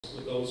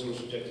with those who are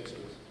subjected to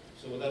it.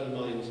 So with that in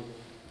mind,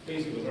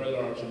 please give a very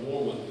large and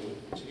warm welcome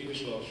to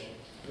Schloss,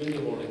 Mindu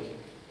Hornick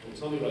and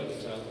Tomi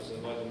Reichental as I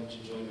invite them to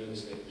join me on the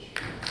stage.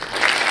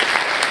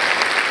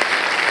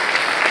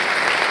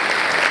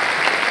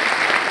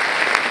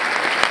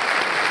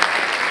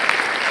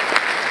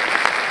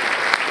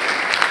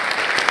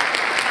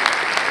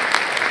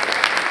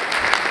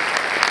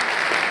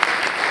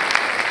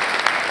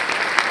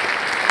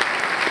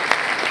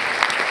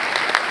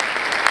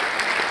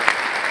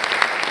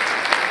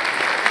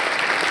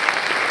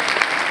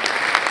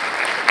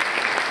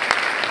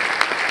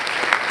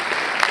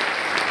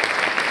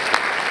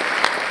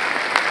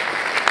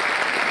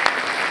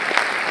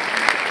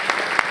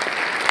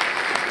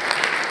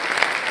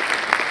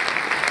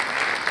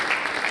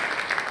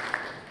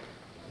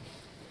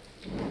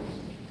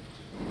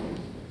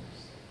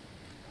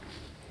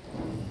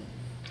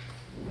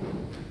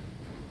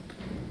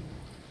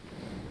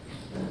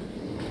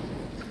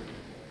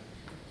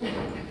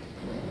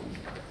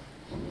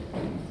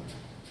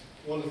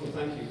 Wonderful,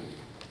 thank you.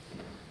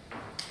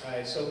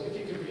 So if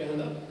you could put your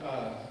hand up.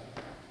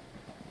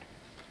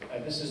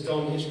 This is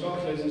Don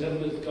Hitchcock, ladies and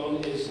gentlemen.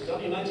 Don,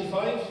 you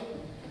 95?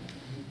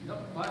 Not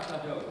quite, I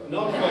don't.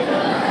 Not quite.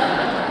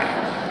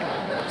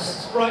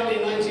 Sprightly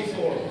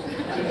 94.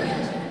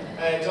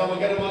 Don, we'll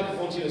get a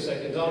microphone to you in a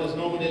second. Don is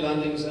Normandy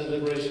Landings and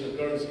Liberation of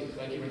Guernsey.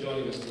 Thank you for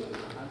joining us tonight.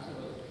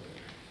 Absolutely.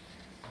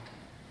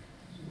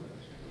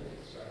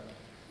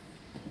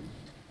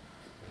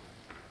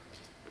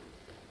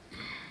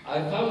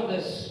 I found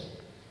this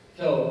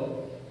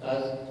film,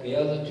 as the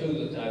other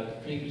two that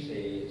I've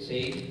previously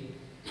seen,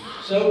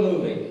 so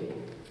moving.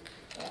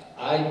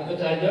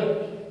 But I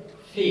don't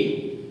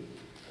feel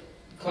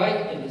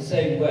quite in the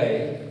same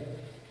way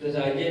that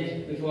I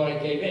did before I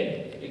came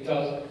in,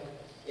 because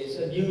it's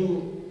a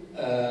new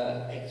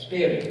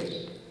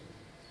experience.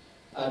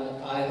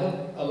 And I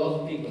hope a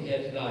lot of people here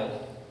tonight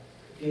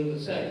feel the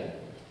same,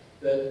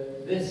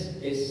 that this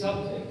is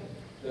something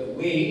that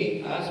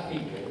we, as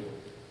people,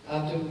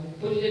 have to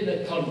put it in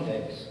the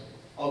context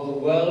of the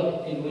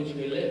world in which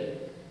we live,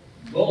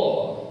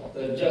 more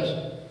than just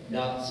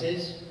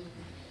Nazis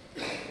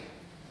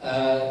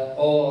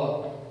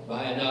or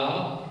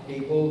Myanmar,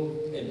 people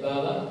in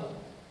Burma.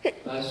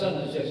 My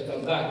son has just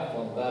come back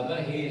from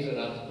Burma. He is an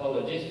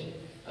anthropologist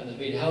and has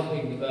been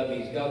helping the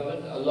Burmese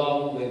government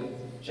along with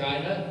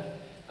China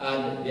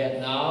and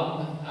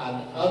Vietnam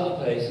and other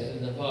places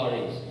in the Far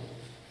East.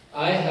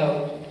 I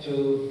helped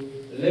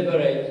to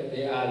liberate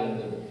the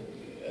island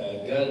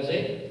of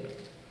Guernsey.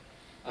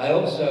 I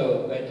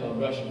also went on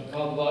Russian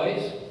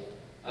convoys.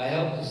 I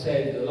helped to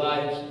save the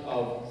lives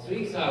of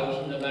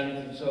 3,000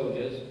 American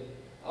soldiers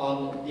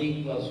on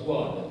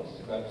D+1. It's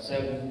about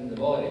 7 in the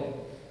morning.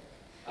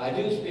 I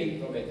do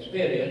speak from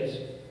experience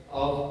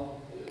of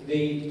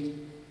the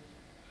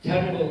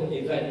terrible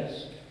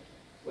events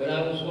when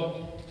I was,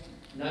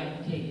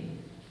 19.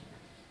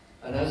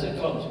 And as a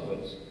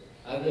consequence,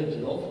 I've lived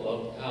an awful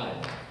long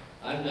time.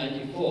 I'm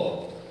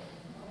 94.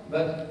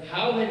 But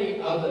how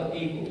many other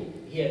people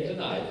here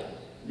tonight,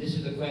 this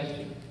is the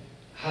question,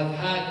 have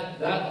had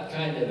that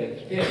kind of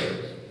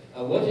experience?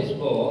 And what is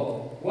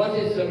more, what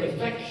is the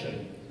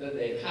reflection that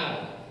they've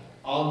had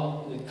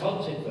on the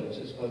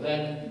consequences for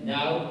them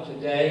now,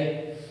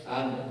 today,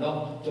 and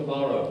not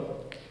tomorrow?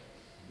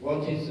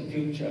 What is the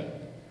future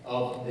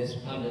of this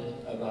planet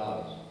of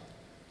ours?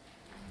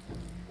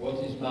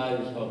 What is my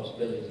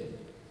responsibility?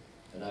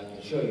 And I can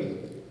assure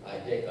you, I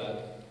take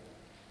that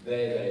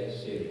very, very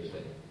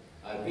seriously.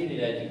 I've been in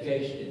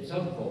education in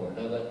some form or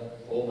another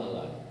all my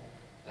life.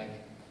 Thank you.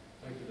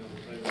 Thank you, Don.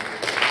 Thank you.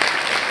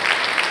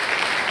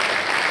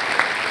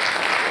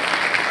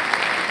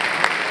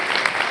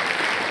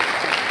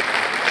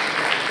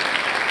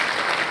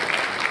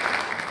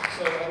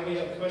 So we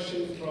have a question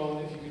from,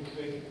 if you could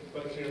make it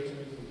quite clear to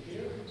me from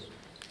here.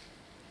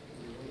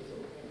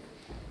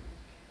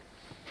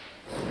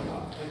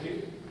 Thank you.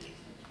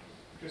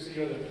 Chrissy,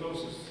 you're the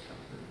closest.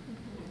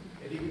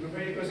 If you can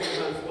prepare your question in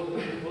advance,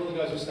 one of the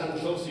guys will stand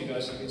close to you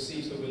guys so you can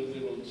see, so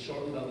we will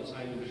shorten down the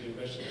time between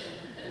questions.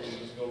 And we'll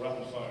just go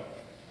rapid fire.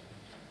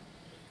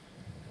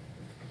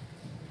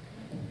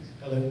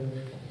 Hello.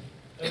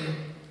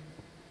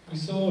 We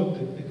saw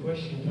the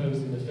question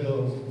posed in the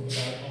film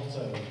about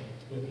Otto,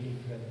 whether he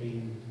had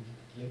been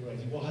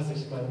liberated. What has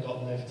this man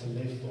got left to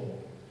live for?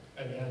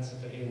 And the answer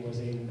for him was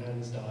in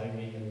Anne's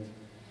diary and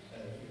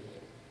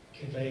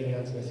conveying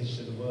Anne's message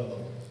to the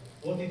world.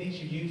 What did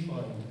each of you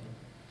find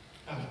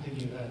after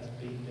you had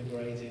been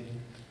liberated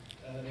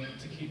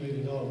to keep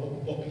moving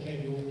on? What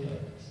became your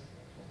purpose?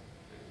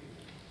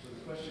 So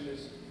the question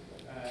is,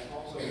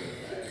 also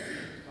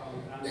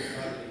found Anne's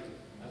diary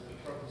as the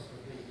purpose for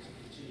him to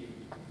continue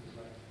his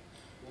life.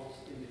 What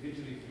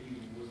individually for you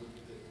was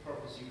the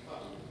purpose you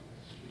found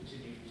to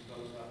continue to go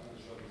back to the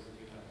struggles that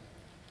you had?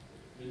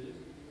 Mindu?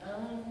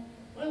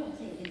 Well, I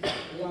think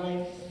it's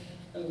life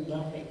and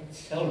life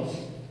itself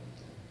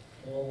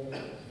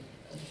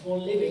for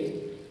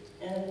living.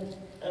 And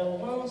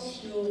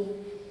once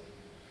you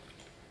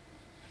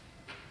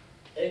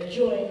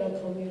join a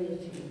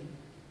community,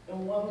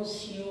 and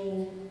once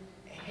you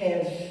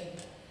have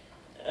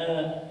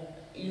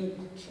you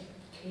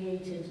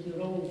created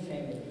your own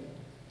family.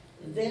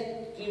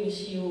 That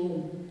gives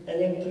you an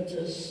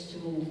impetus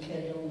to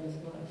carry on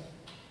with life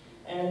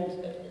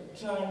and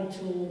trying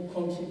to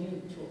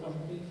contribute to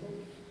other people.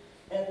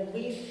 And I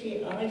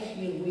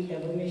feel we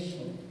have a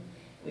mission.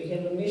 We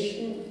have a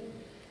mission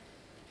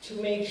to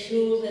make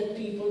sure that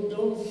people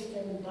don't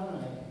stand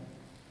by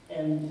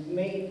and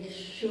make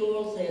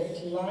sure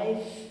that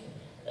life,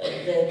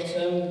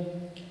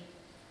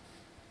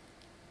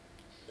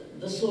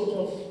 the sort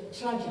of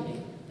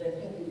tragedy that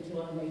happened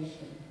to our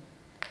nation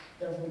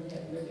doesn't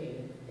happen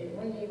again. We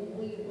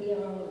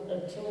are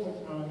a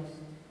traumatized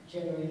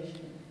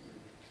generation,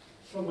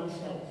 for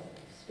myself,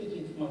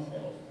 speaking for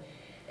myself.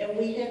 And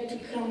we have to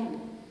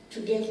come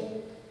together,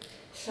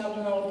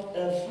 somehow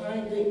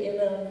find the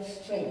inner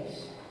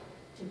strength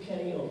to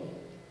carry on.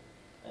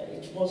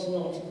 It was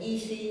not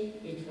easy,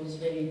 it was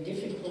very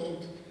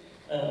difficult,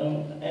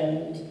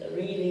 and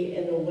really,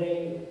 in a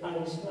way, I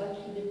was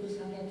lucky because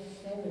I had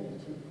family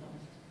to look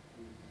after,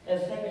 a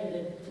family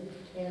that took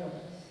care of us.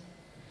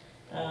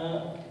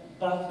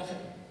 But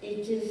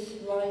it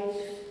is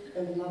life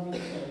and love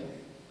itself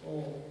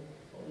for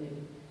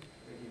living.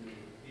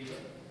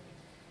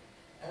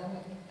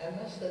 I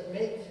must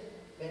admit,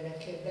 when I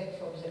came back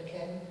from the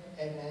camp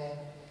and I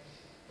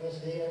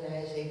was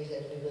realizing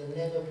that we will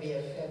never be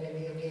a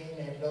family again,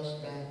 I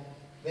lost my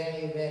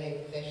very,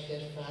 very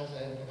precious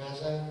father and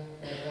brother.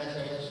 My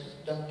brother was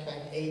not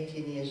quite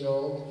 18 years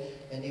old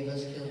when he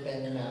was killed by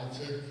the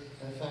Nazis.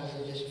 My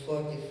father just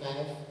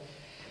 45.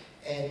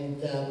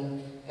 And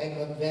I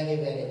got very,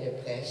 very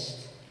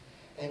depressed.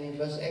 And it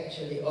was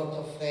actually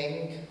Otto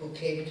Frank who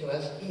came to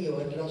us, he who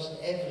had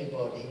lost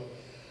everybody,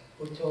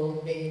 who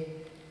told me,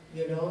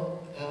 you know,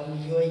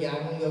 you're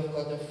young, you've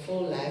got a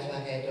full life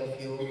ahead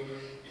of you,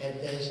 and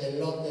there's a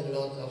lot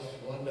of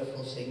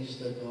wonderful things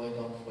still going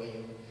on for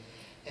you.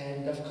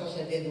 And of course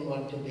I didn't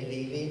want to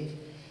believe it,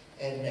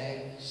 and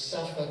I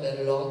suffered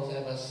a lot.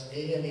 I was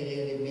really,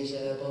 really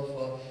miserable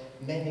for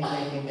many,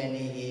 many,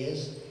 many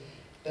years.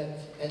 But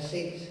I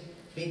think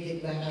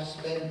meeting my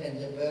husband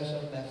and the birth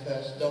of my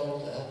first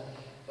daughter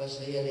was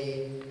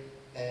really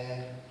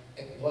a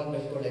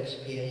wonderful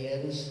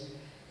experience.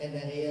 And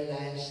I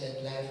realized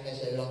that life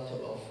has a lot to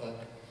offer,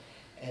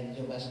 and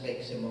you must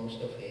make the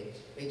most of it,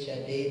 which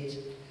I did.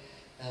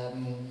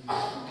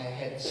 I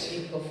had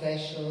 3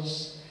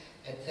 professions,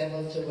 I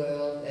traveled the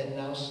world, and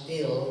now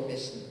still,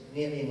 with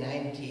nearly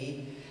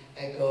 90,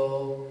 I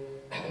go,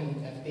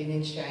 I've been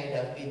in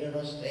China, I've been in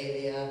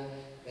Australia,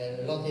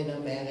 a lot in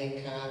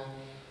America,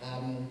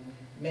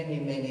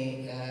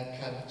 many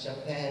countries,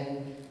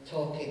 Japan,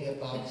 talking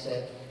about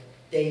the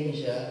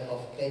danger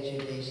of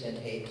prejudice and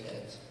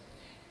hatred.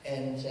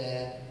 And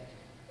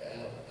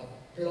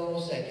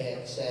applause I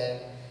get,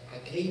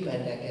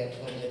 agreement I get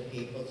from the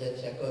people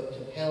that are going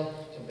to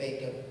help to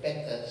make a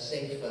better,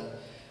 safer,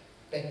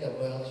 better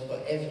world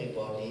for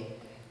everybody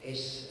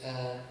is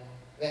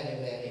very,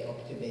 very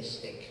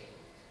optimistic.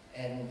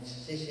 And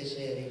this is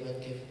really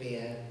what gives me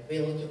a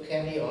will to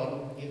carry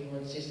on, even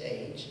at this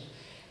age.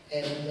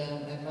 And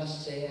I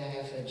must say I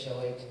have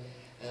enjoyed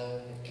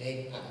a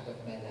great part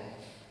of my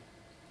life.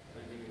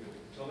 Thank you.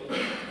 Tomi?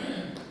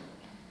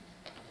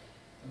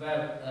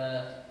 Well,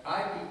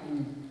 I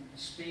didn't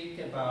speak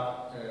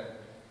about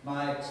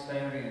my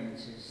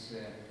experiences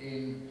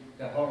in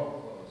the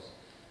Holocaust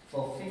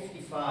for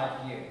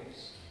 55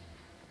 years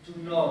to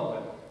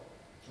nobody,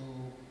 to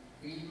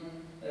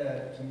even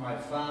to my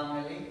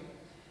family,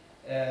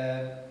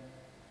 and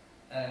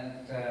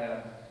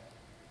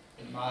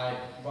my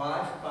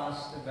wife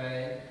passed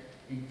away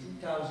in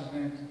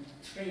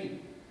 2003.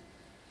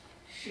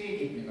 She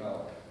didn't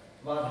know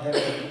what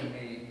happened to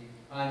me.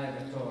 I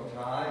never told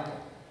her either.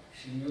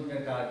 She knew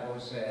that I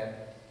was a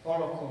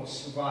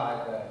Holocaust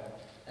survivor,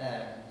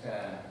 and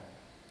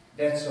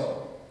that's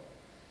all.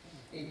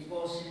 It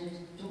was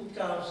in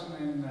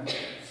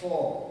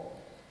 2004,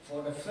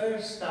 for the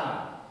first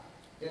time,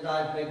 that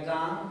I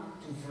began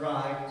to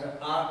write an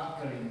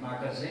article in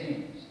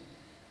magazines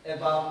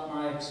about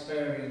my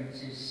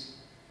experiences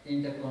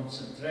in the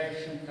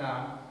concentration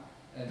camp,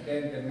 and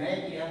then the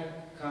media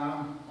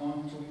came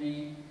onto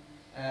me,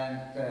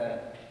 and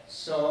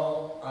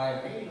so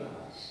I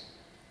realized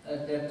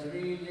that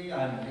really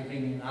I'm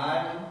living in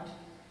Ireland,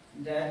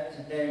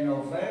 that they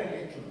know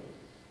very little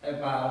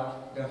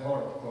about the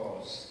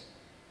Holocaust.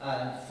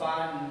 And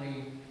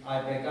finally,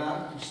 I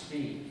began to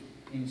speak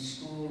in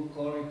school,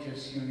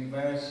 colleges,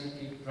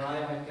 university,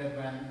 private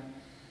events,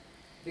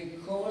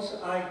 because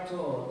I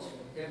thought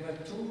there were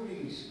 2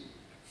 reasons.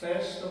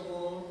 First of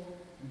all,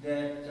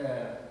 that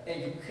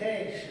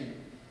education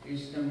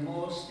is the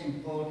most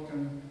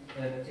important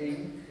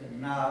thing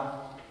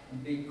now,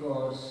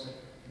 because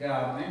there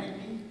are many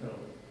people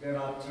that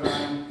are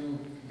trying to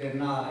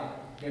deny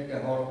that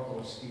the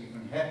Holocaust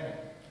even happened.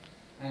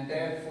 And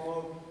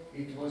therefore,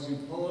 it was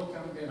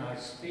important that I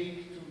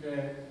speak to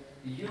the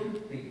young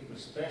people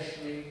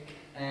especially,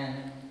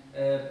 and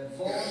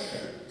warn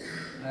them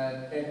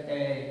that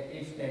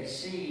if they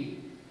see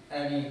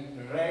any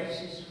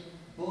racism,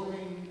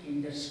 bullying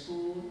in the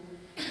school,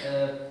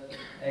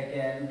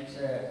 against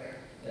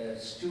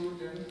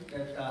students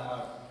that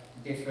are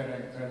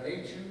different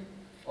religion,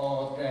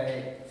 or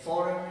they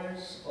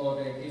foreigners, or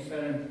they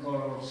different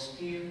color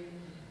skin.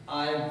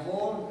 I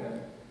warn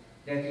them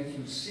that if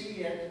you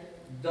see it,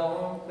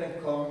 don't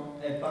become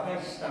a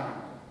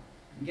bystander.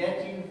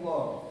 Get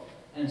involved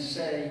and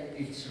say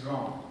it's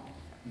wrong.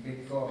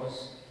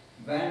 Because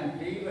when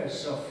we were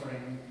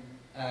suffering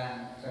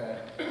and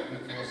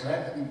it was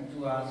happening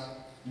to us,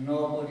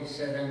 nobody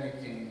said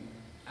anything,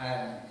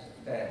 and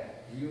the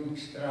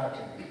huge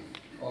tragedy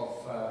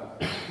of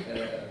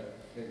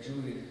the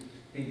Jewish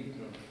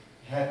people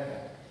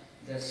happened.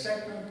 The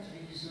second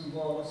reason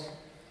was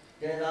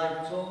that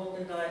I thought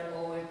that I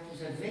owe it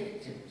to the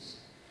victims,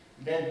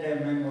 that their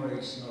memory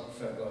is not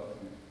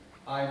forgotten.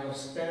 I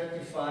was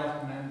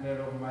 35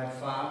 member of my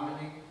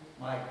family,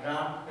 my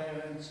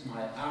grandparents,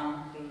 my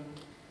uncle,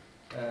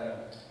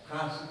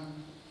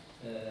 cousin,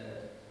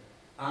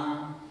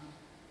 aunt,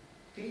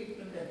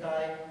 people that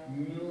I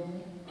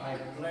knew. I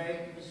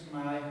played with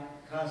my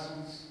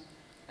cousins,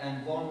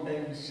 and one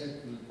day we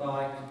said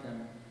goodbye to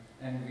them,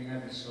 and we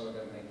never saw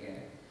them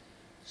again.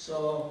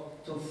 So,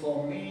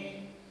 for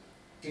me,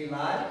 till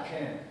I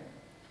can,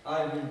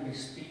 I will be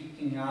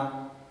speaking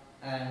up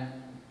and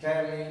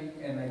telling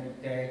and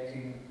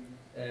educating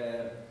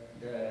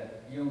the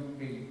young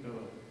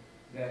people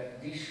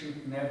that this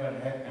should never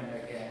happen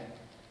again.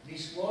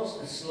 This was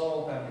the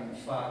slogan, in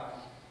fact,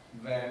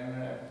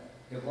 when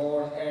the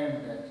war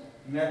ended,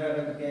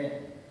 never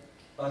again.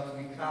 But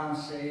we can't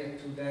say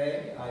it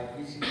today. I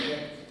visited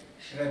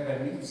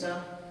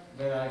Srebrenica,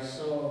 where I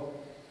saw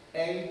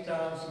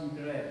 8,000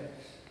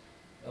 graves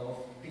of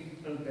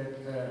people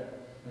that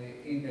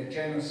in the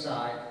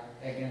genocide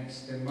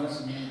against the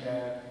Muslims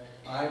there.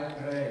 I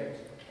prayed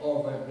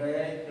over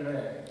their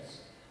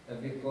graves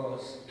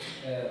because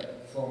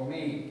for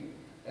me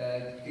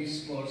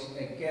this was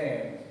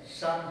again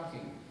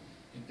something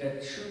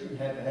that shouldn't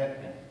have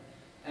happened.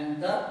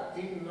 And that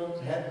did not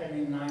happen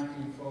in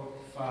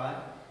 1945,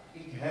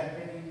 it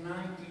happened in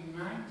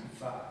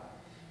 1995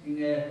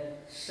 in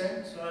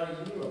Central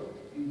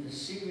Europe, in the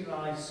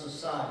civilized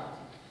society.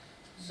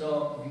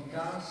 So we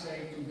can't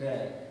say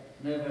today,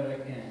 never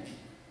again.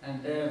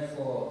 And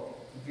therefore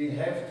we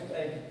have to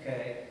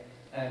educate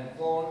and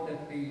warn the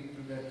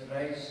people that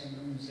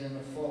racism,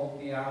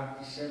 xenophobia,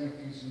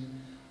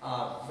 anti-Semitism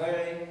are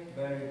very,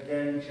 very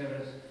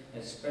dangerous,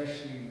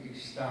 especially in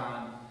this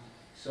time.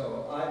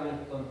 So I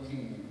will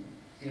continue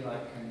till I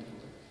can do it.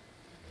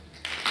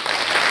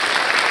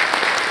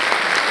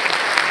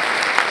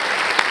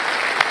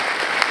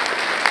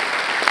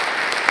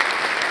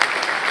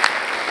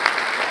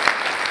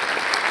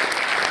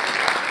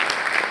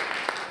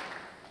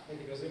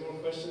 Thank you. Guys, any more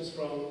questions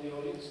from the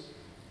audience?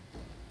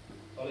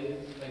 Ollie,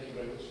 thank you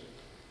very much.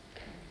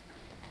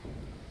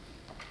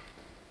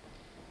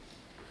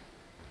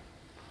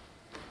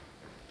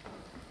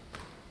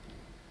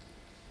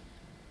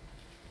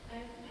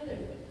 Hello.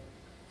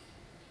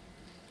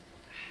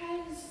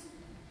 Has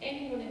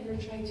anyone ever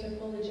tried to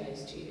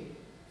apologise to you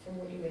for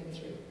what you went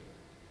through?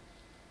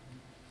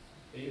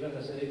 Eva,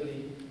 has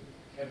anybody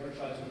ever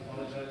tried to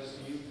apologise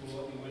to you for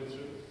what you went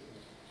through?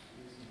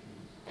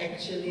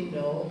 Actually,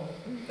 no.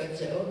 But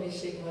the only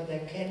thing what I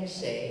can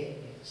say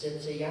is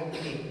that the young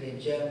people in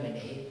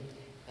Germany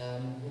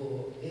who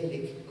are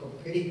really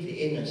completely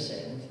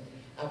innocent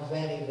are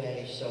very,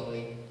 very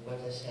sorry what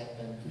has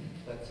happened,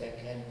 what their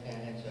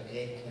grandparents or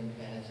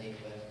great-grandparents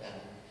have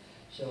done.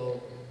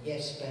 So,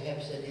 yes,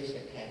 perhaps it is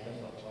a kind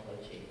of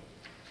apology.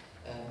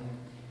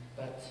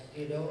 But,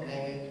 you know,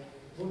 I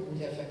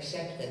wouldn't have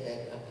accepted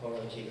that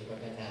apology from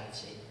a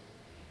Nazi.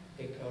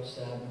 Because,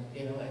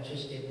 you know, I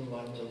just didn't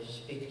want to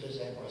speak to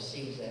them or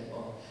see them.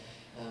 Or,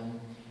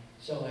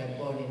 so I'm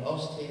born in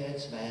Austria,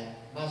 it's my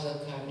mother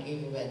tongue.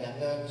 Even when I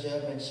heard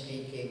German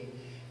speaking,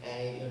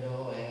 I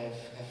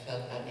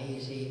felt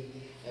uneasy.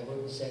 I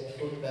wouldn't set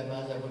foot, my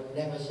mother would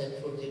never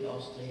set foot in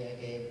Austria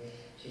again.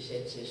 She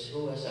said, they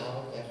threw us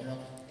out, I'm not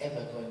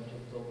ever going to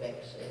go back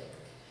there.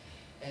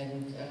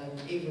 And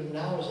even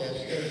now there are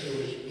still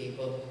Jewish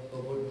people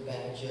who wouldn't buy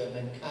a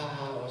German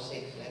car or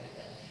things like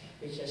that,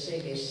 which I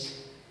think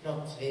is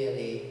not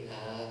really,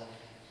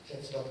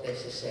 that's not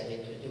necessary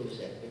to do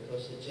that,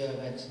 because the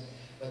Germans,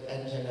 but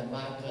Angela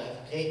Merkel, I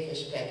have great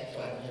respect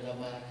for Angela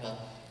Merkel,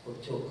 who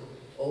took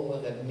over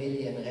 1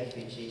 million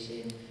refugees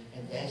in,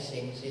 and I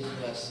think this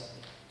was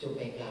to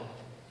make up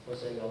for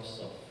the loss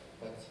of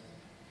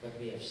what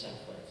we have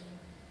suffered.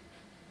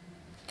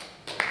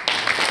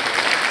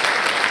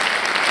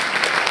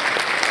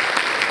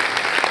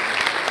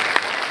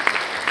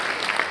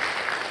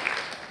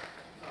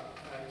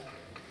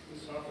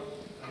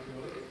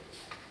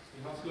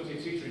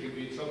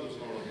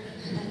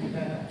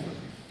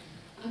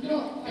 I'm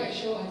not quite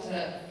sure how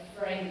to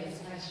frame this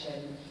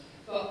question,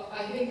 but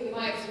I think that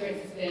my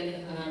experience has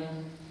been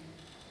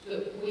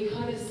that we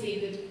kind of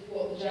see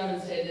what the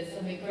Germans did as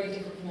something very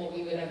different from what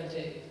we would ever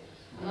do.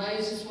 And I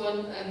was just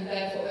one, and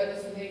therefore it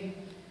was something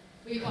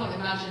we can't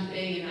imagine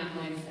being in that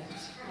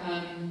mindset.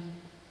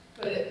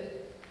 But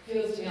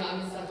feels to me,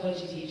 I'm a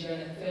psychology teacher,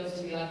 and it feels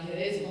to me like it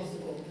is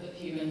possible that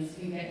humans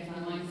can get into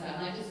that mindset.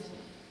 And I just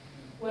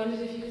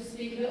wondered if you could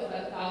speak a little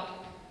bit about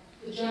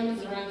the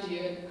Germans around you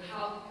and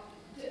how,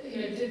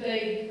 did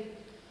they,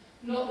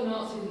 not the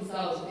Nazis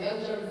themselves, but the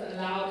other Germans that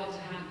allowed it to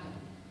happen?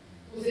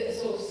 Was it a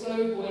sort of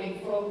slow boiling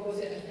frog? Was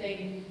it a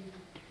thing?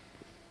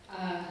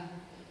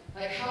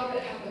 Like, how did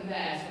it happen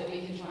there so that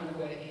we can try and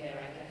avoid it here,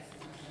 I guess, is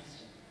my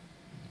question.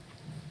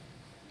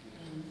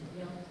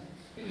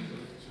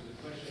 So the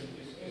question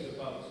is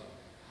about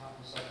how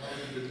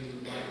psychology in the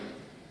human mind,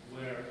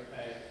 where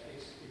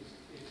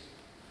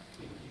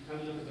you kind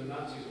of look at the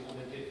Nazis and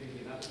what they did,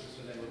 thinking that was just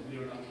for them, and we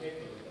are not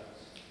capable of that.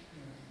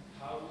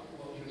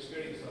 What your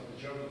experience of the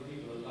German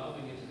people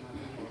allowing it to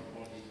happen,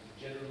 or the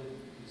general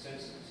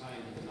consensus at the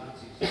time that the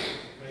Nazis, as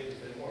great as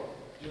they were,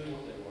 doing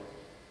what they were,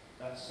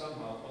 that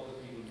somehow other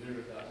people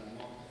mirrored that and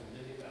mocked and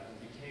mimicked that and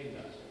became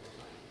that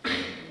over time.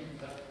 Is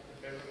that a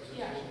fair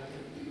representation? Yeah.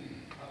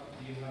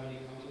 Do you have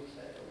any comments?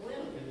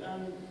 Well,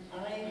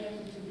 I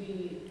happen to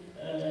be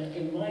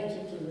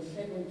invited to the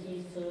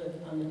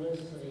 73rd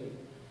anniversary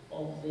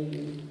of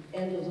the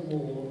end of the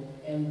war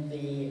and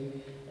the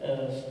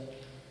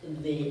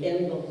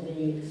end of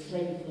the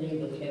slave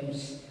labor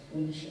camps,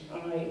 which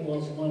I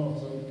was one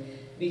of them,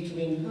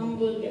 between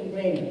Hamburg and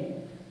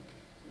Bremen.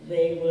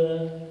 There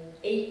were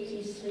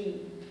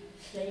 83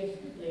 slave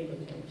labor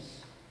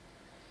camps.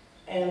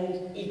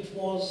 And it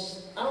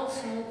was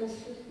outside the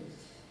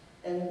cities.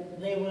 And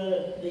they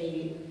were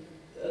the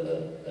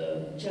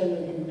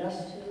German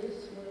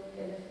industrialists were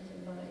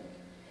benefiting by it.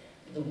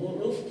 The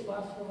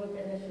Luftwaffe were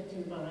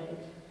benefiting by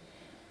it.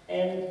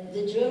 And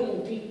the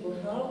German people,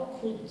 how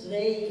could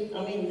they,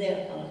 I mean,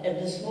 at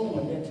this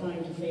moment they're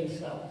trying to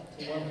face up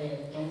to what their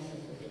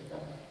ancestors have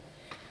done.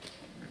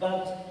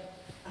 But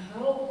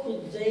how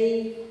could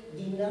they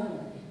deny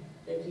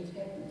that it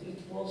happened?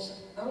 It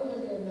was under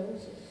their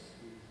noses.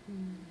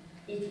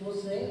 It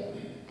was there.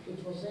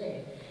 It was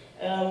there.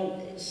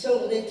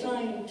 So they're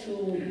trying to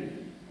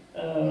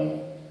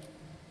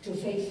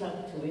face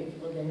up to it,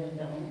 what they have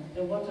done.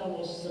 And what I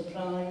was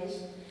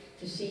surprised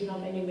to see how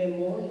many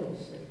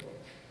memorials they got.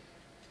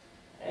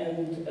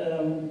 And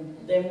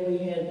then we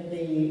had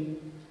the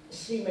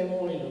 3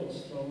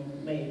 memorials from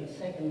May the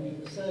 2nd, May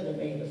the 3rd, and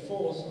May the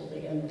 4th, of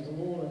the end of the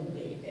war and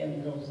the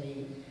end of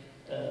the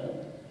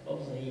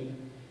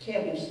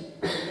camps.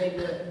 They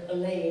were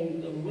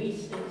laying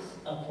wreaths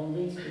upon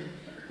wreaths,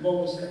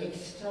 most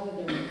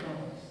extravagant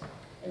cars.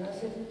 And I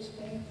said, who's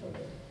paying for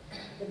it?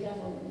 The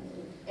government,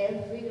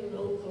 every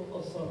local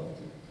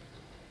authority.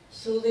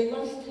 So they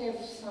must have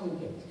some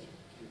guilt.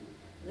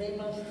 They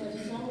must have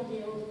some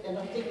guilt, and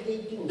I think they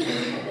do.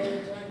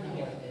 They're trying to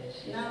get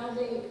this. Now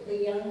the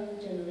young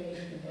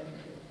generation have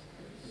guilt.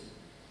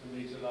 And we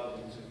need to allow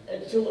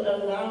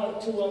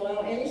them to allow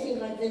anything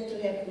like that to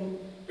happen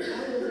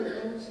under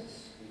their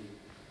noses.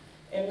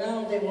 And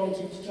now they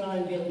wanted to try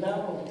and build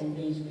out on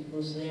these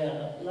because they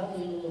are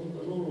lovely little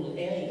rural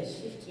areas,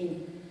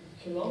 15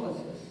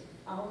 kilometers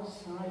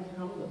outside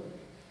Hamburg.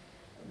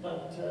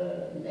 But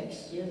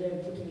next year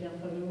they're putting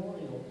up a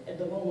memorial. At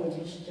the moment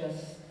it's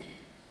just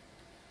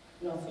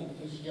nothing,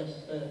 it's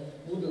just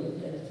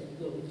woodland, let it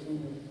go to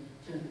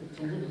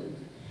woodland.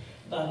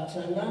 But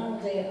now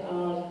they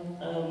are,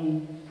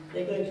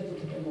 they're going to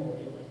put a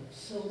memorial up.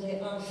 So they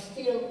are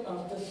still,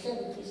 after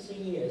 73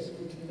 years,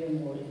 putting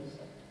memorials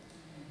up.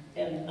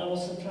 And I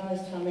was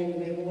surprised how many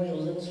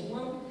memorials. There was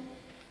one of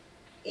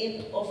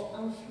Anne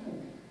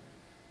Frank,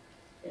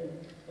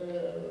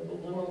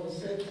 one of the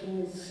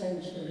 13th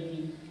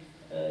century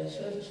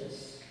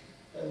churches.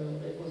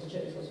 It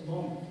was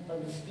bombed,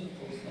 but the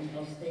steeple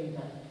somehow stayed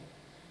back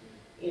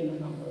in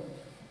Hamburg.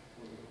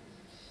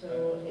 So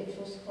it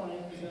was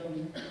quite,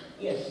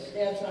 yes,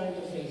 they are trying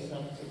to face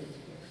up to it.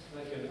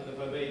 Thank you. And if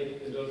I may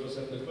indulge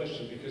myself in a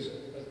question, because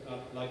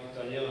like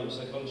Danielle, I'm a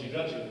psychology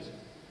graduate.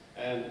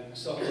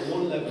 So on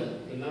one level,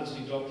 the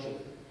Nazi doctrine,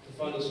 the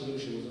final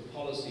solution was a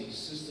policy,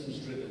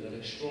 systems-driven, at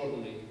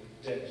extraordinary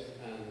depth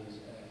and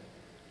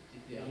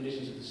the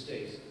ambitions of the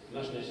state, the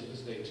machinations of the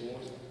state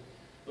towards that.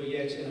 But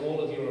yet, in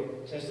all of your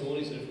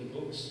testimonies in different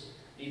books,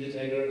 Edith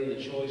Egger in The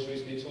Choice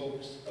recently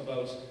talks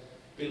about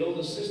below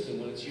the system,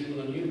 when it's human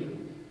on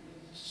human,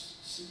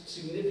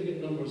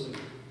 significant numbers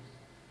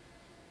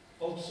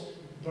of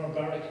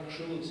barbaric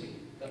cruelty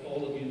that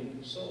all of you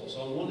saw.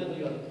 So on one level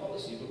you had a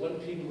policy, but when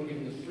people were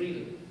given the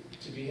freedom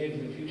to behave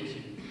with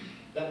impunity,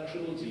 that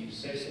cruelty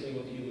says something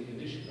about the human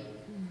condition that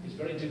is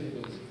very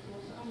difficult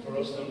for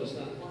us to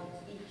understand.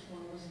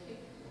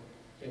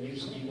 And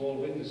you've all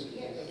witnessed it.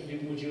 Yes.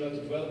 Would you like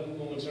to dwell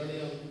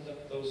momentarily on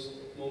those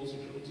moments of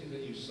cruelty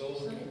that you saw?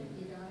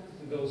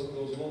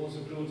 Those moments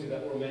of cruelty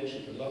that were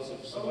mentioned, and lots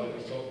of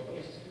survivors talk about.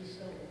 Yes, we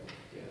saw it.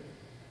 Yeah.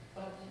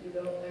 But,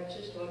 I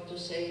just want to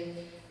say,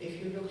 if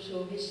you look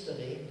through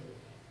history,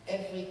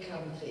 every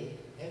country,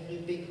 every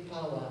big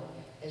power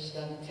has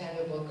done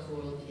terrible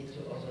cruelty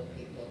to other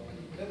people.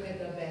 Look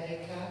at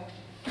America.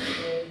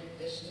 They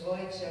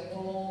destroyed their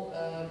whole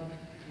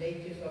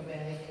Native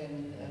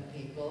American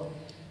people.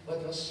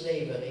 What was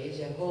slavery?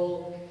 Their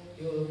whole,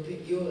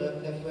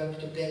 Europe have worked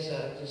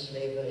together to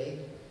slavery.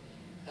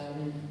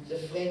 The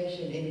French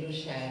in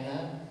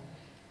Indochina,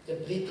 the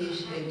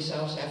British in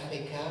South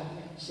Africa,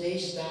 they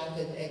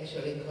started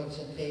actually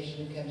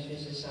concentration camps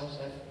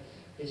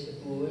with the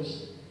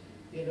Boers,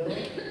 you know.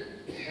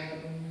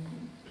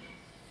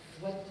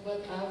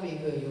 What are we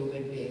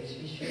human beings?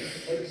 We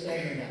should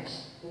examine us.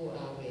 Who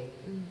are we?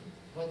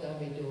 What are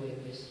we doing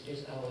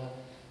with our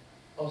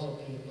other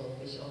people,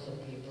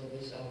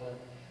 with our,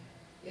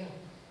 yeah.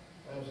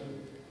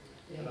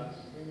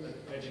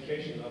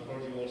 Education, I've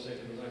heard you all say,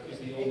 is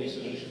the only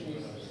solution,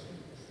 perhaps.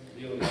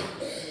 The only.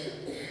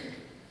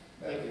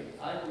 Thank you.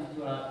 I want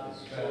to add this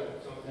a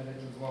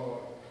little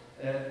more.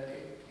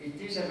 It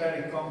is a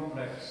very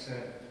complex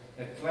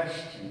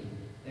question.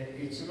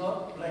 It's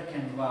not black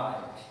and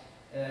white.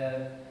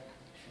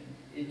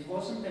 It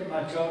wasn't the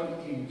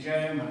majority in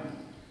Germany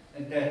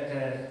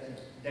that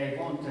they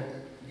wanted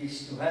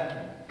this to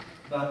happen,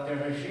 but the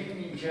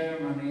regime in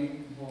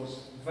Germany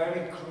was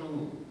very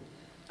cruel,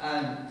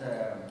 and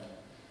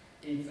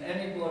if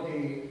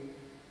anybody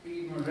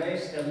even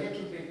raised a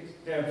little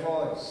bit their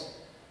voice,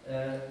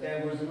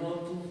 there was no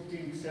two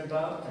things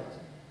about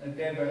it.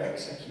 They were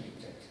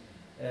executed.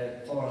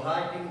 For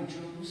hiding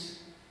Jews,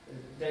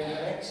 they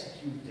were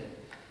executed.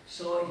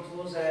 So it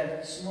was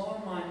a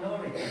small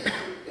minority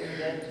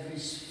that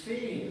this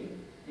fear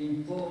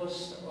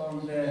imposed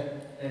on the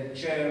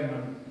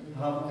German,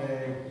 how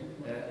they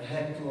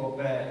had to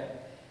obey.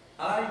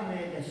 I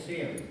made a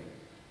film.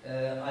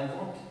 I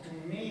wanted to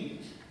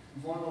meet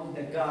one of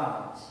the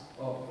guards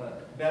of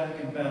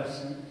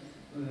Bergen-Belsen.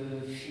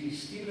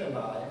 She's still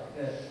alive.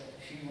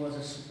 She was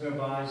a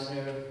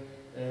supervisor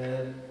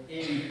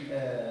in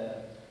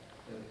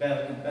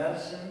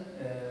Bergen-Belsen.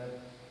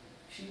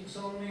 She was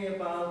only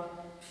about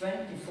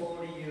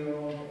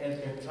 24-year-old at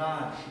the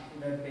time. She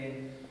could have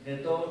been the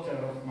daughter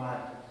of my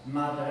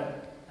mother,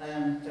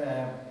 and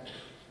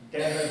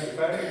they were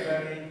very,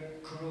 very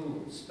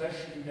cruel,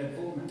 especially the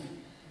woman.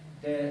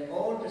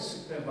 All the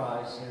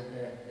supervisor,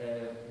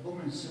 the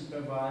woman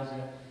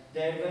supervisor,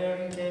 they were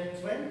in their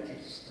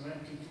 20s,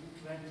 22,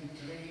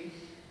 23,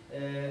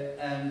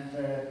 and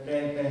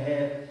they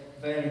behaved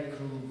very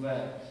cruel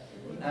way.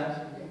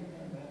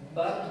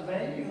 But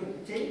when you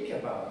think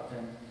about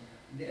them,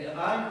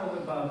 I know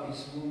about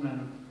this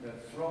woman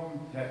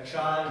from her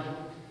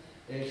childhood.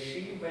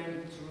 She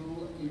went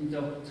through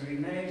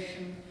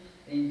indoctrination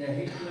in the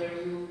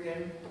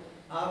Hitlerjugend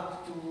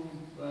up to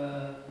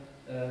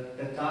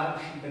the time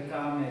she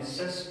became a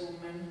cis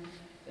woman.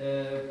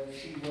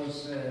 She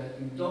was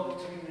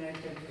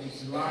indoctrinated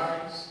with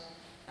lies,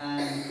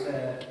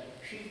 and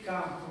she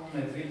came from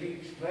a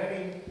village,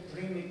 very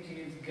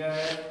primitive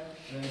girl.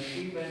 When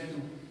she went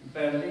to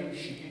Berlin,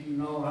 she didn't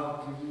know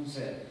how to use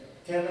a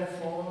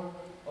telephone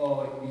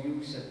or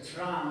use a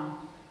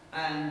tram,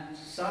 and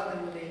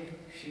suddenly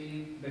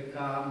she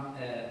became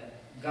a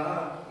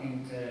guard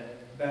in the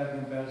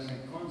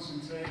Bergen-Belsen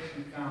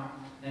concentration camp,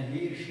 and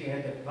here she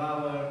had a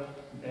power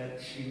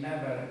that she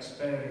never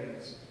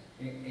experienced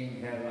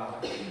in her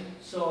life.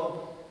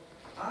 So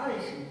I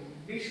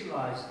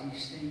visualize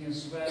these things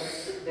as well,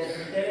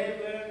 that they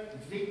were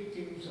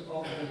victims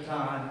of the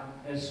time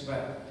as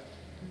well.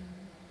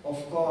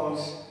 Of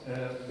course,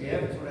 we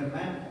have to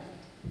remember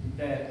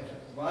that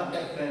what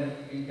happened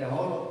in the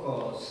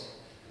Holocaust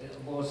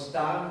was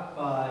done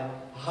by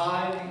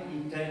highly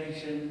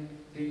intelligent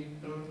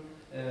people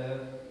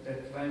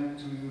that went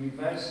to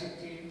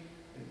university,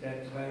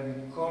 that were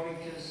in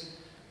colleges,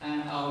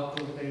 and out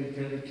of the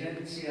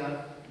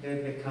intelligentsia they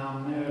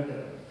become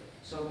murderers.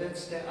 So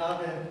that's the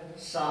other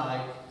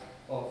side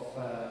of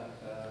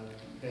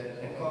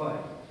the coin.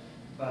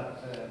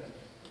 But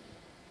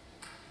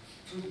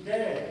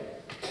today,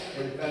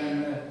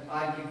 when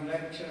I give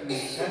lecture,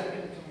 it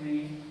happened to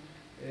me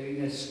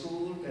in a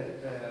school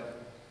that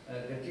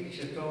the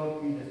teacher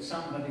told me that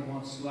somebody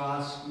wants to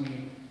ask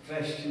me a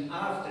question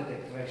after the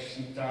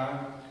question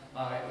time,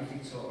 if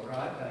it's all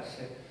right. I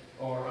said,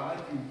 all right.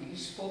 And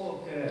these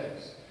 4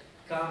 girls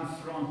come in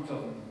front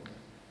of me,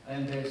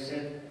 and they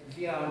said,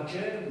 we are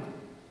German,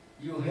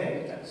 you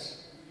hate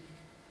us.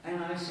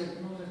 And I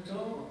said, not at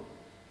all.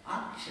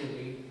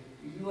 Actually,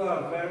 you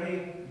are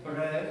very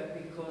brave,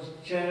 because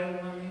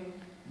Germany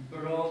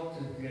brought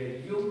the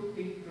young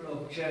people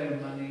of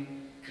Germany,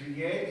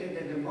 created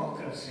a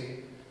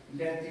democracy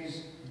that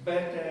is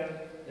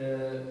better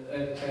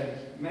than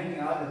many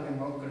other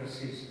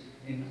democracies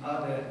in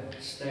other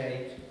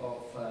states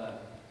of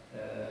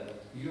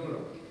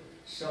Europe.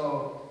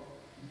 So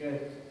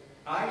that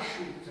I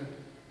should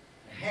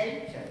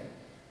hate them,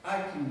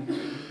 I think it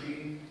would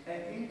be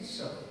an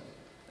insult,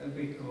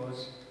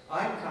 because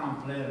I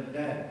can't blame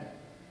them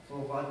for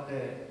what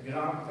the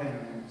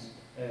grandparents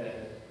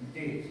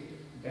did.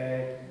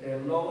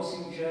 The laws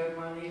in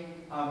Germany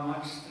are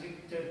much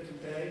stricter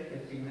today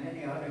than in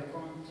any other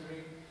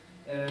country,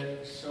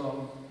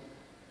 so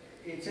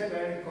it's a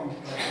very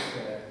complex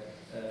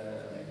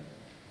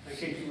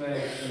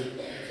situation,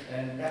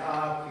 and there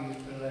are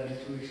people, and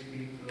Jewish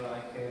people,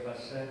 like Eva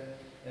said,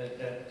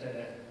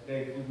 that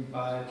they wouldn't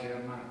buy a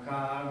German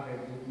car, they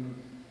wouldn't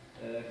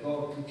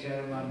go to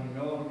Germany and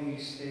all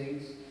these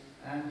things.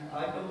 And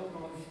I don't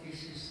know if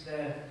this is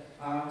the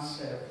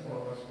answer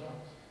for us.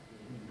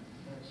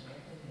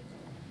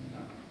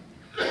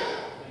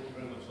 Thank you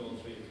very much, all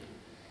three of you.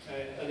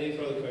 Any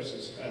further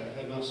questions?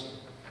 Headmaster?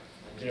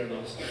 I dare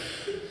not.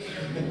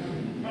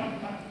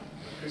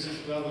 Chris,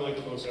 you have the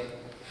microphone, sir.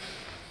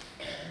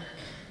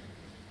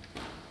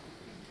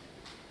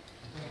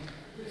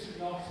 This is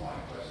not my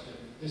question.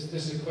 This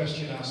is a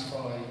question asked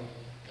by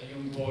a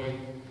young boy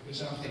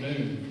this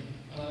afternoon.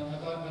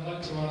 I'd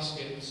like to ask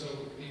it so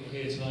people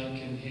here tonight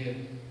can hear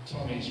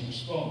Tommy's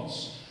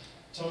response.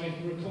 Tommy,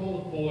 if you recall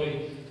the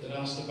boy that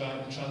asked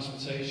about the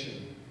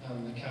transportation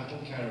and the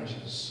cattle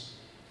carriages,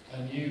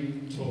 and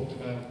you talked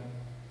about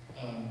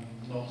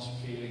not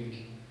feeling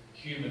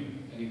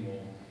human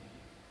anymore.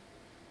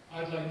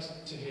 I'd like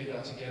to hear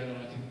that again, and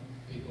I think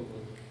people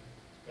would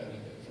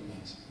benefit from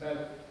that.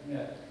 Well,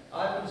 yeah,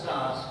 I was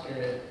asked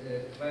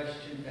the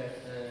question that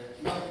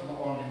not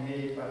only me,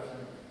 but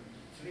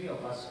three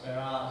of us were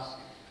asked,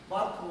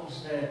 what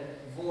was the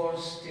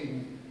worst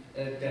thing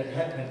that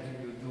happened to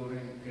you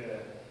during the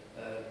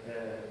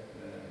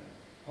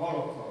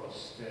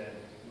Holocaust?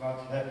 What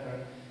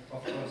happened?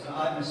 Of course,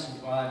 I'm a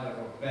survivor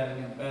of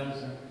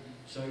Bergen-Belsen,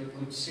 so you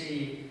could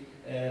see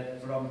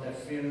from the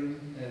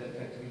film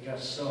that we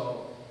just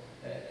saw,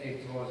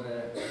 it was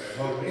a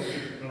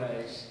horrific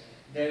place.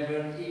 There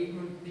were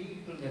even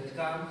people that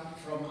come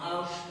from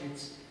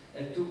Auschwitz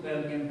to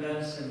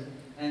Bergen-Belsen,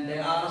 and they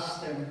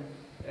asked them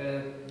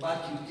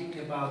what you think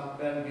about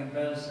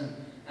Bergen-Belsen,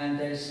 and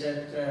they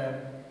said,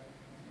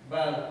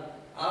 well,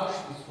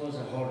 Auschwitz was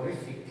a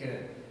horrific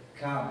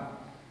camp,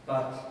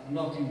 but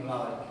nothing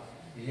like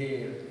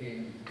here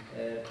in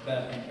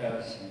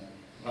Bergen-Belsen,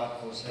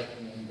 what was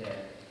happening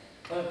there.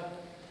 But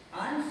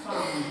I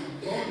found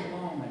one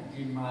moment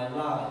in my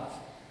life,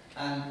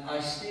 and I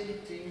still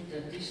think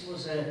that this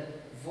was a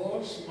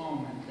worst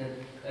moment that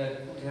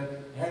could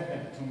have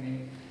happened to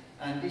me.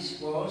 And this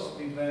was,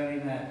 we were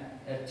in a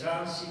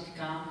transit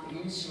camp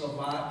in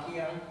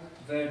Slovakia,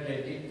 where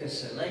they did the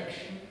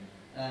selection,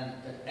 and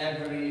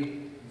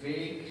every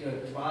week,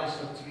 twice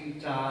or three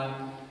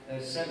times,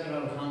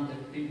 several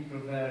hundred people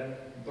were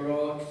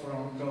brought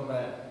from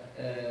a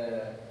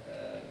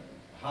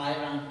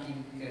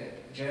high-ranking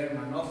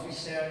German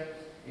officer.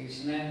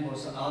 His name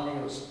was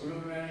Alois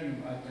Brunner. You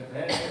might have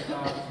heard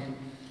about him.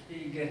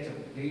 He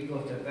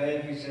got a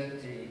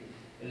babysit. He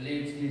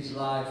lived his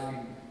life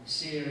in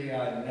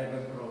Syria and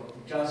never brought to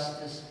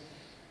justice.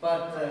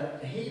 But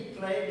he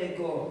played a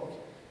god.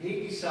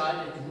 He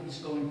decided who is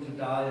going to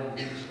die and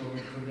who is going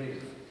to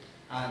live.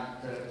 And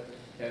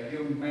the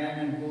young man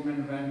and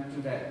woman went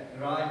to the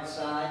right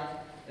side,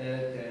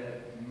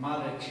 the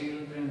mother,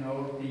 children,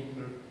 old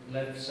people,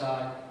 left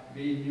side.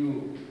 We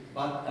knew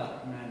what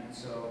that meant.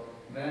 So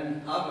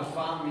when our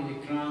family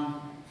came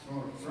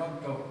from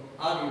front of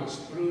Alois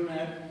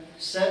Brunner,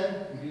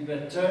 we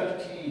were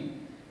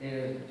 13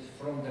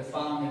 from the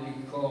family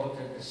court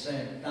at the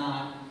same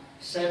time.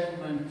 7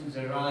 went to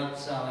the right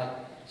side,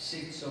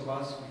 6 of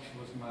us, which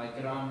was my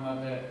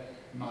grandmother,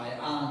 my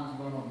aunt,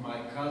 one of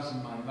my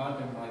cousins, my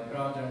mother, my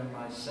brother, and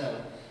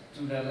myself.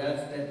 To the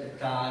left at the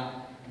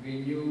time,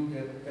 we knew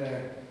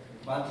that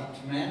what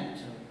it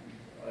meant.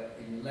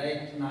 In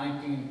late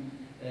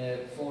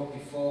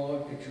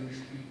 1944, the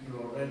Jewish people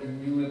already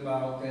knew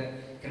about the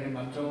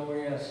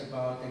crematorias,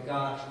 about the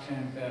gas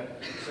chamber,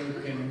 so you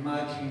can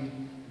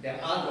imagine the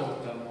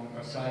adult among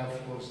us. I,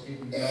 of course,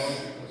 didn't know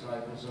because I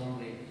was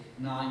only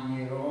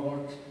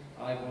 9-year-old.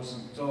 I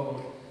wasn't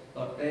told,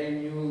 but they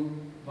knew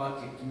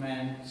what it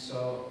meant.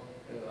 So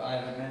I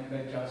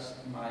remember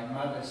just my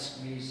mother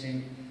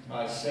squeezing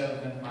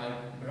myself and my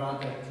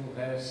brother to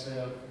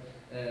herself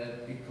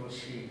because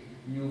she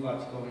knew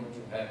what's going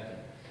to happen.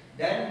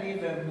 Then we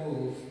were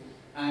moved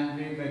and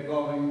we were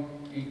going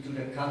into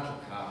the cattle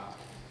car.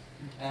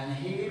 And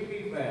here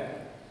we were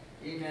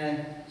in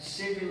a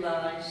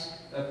civilized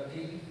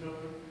people,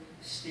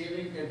 still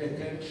in the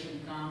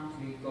detention camp.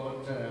 We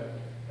got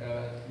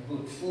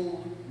good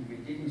food, we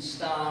didn't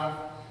starve.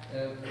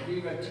 We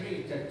were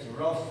treated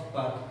rough,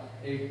 but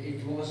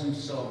it wasn't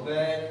so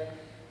bad.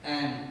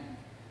 And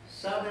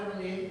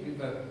suddenly we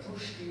were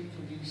pushed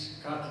into this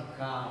cattle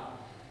car.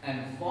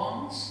 And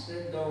once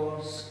the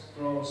doors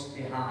closed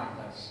behind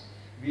us,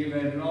 we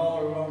were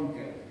no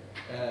longer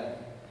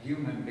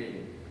human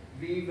beings.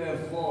 We were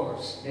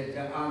forced that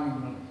the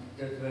animals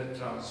that were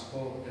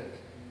transported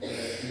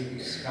in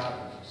these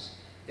carriages.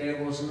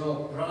 There was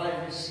no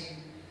privacy,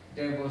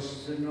 there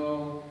was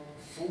no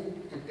food,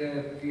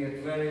 we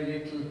had very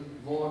little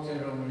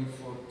water only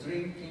for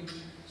drinking,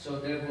 so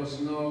there was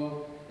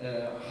no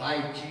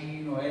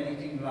hygiene or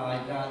anything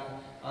like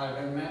that. I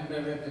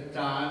remember at the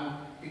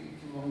time,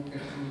 people wanted to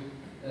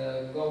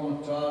go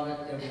on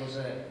toilet. There was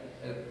a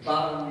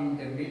barrel in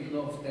the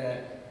middle of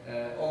the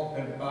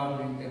open barrel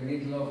in the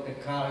middle of the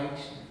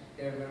carriage.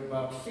 There were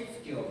about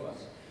 50 of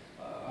us.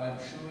 I'm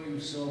sure you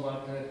saw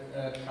what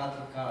a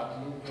cattle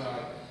cart looked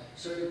like.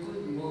 So you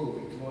couldn't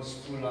move. It was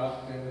full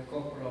up. There were a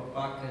couple of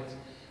buckets.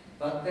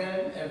 But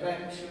then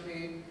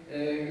eventually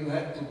you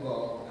had to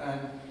go.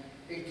 And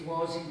it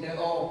was in the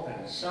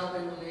open.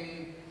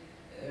 Suddenly,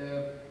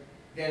 the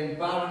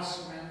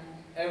embarrassment,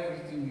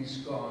 everything is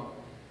gone.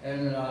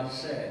 And I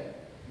said,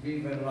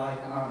 we were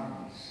like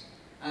animals.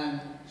 And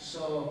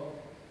so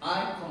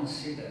I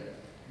consider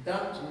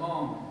that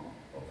moment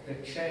of the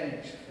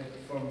change, that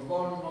from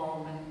one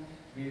moment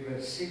we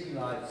were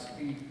civilized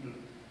people,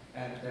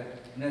 and the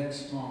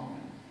next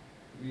moment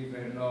we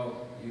were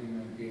no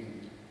human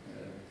being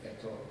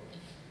at all.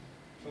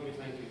 Tomi,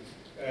 thank you.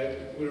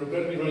 We're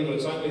regrettably running out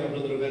of time. We have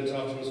another event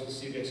afterwards to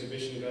see the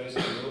exhibition, guys.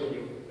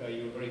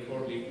 You're very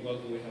cordially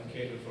welcome. We have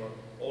catered for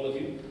all of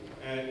you.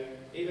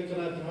 Eva, can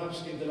I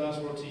perhaps give the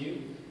last word to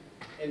you,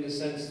 in the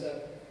sense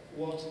that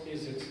what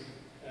is it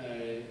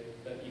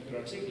that you could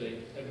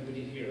articulate,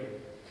 everybody here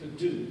could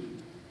do,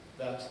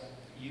 that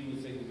you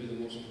would think would be the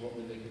most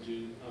important thing they could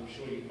do? I'm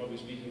sure you're probably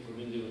speaking for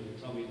Mindu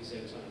and Tomi at the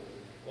same time.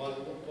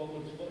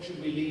 What should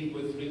we leave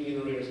with, ringing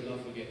in our ears and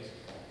not forget?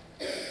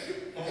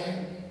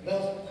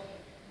 Well,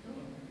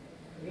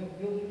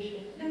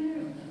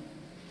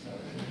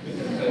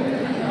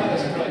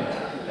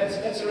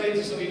 Let's arrange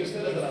this so we can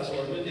still have the last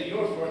word. Mindu,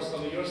 you're first,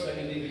 Tomi, you're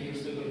second, Eva, you're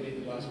still going to be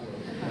the last word.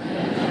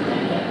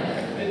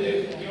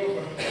 Mindu,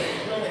 you're first.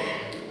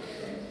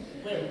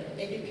 Well,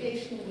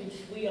 education, which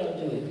we are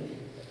doing,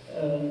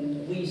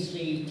 we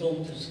three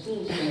talk to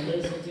schools,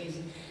 universities,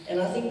 and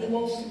I think the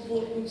most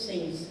important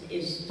thing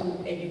is to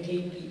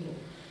educate people,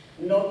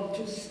 not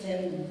to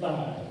stand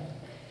by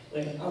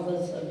when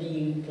others are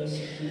being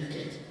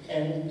persecuted.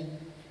 And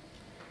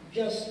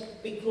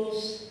just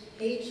because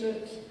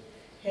hatred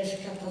has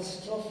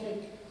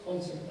catastrophic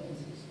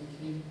consequences, which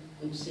we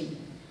could see,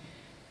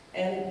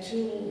 and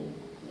to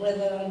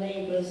whether our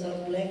neighbors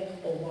are black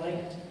or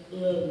white,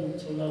 learn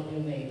to love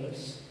your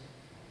neighbors.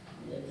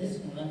 This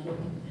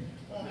one.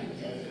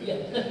 Yeah,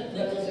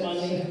 that was my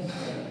name.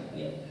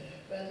 Yeah.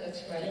 Well,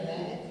 that's right.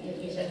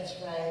 That's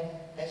why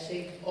I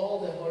think all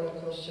the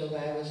Holocaust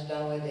survivors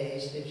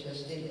nowadays, if they're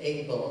still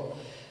able,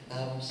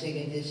 think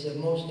it is the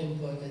most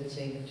important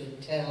thing to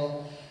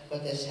tell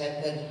what has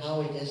happened,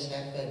 how it has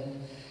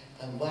happened,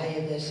 why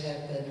it has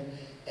happened,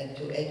 and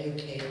to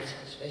educate,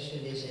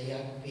 especially the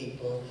young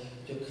people,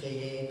 to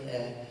create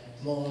a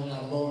more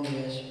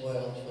harmonious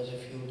world for the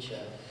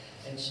future.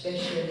 And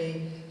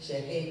especially the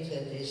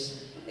hatred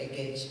is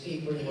against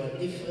people who are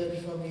different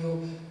from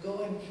you.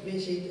 Go and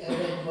visit. I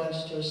went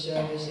once to a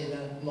service in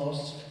a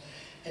mosque,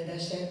 and I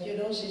said, you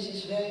know, this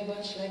is very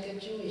much like a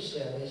Jewish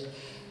service.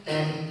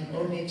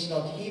 Only it's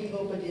not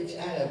Hebrew, but it's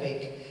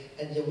Arabic.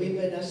 And the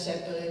women are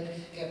separate,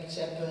 kept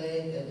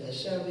separate, and the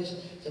service,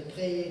 the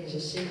praying, the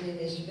singing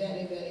is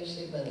very, very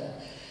similar.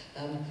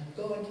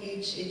 Go and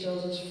eat each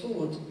other's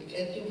food,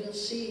 and you will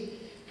see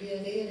we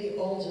are really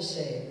all the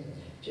same.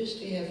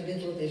 Just we have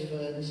little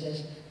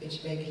differences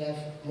which make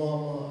life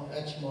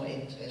much more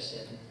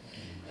interesting.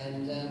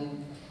 And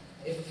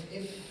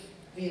if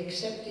we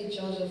accept each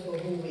other for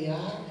who we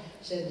are,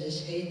 then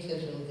this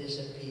hatred will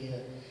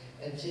disappear.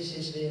 And this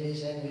is really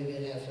then we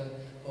will have a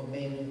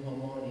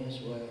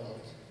harmonious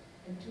world.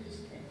 And to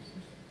respect.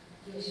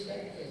 To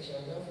respect each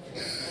other.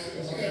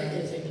 Respect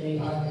is a great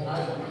I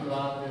would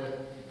rather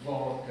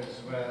vote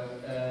as well.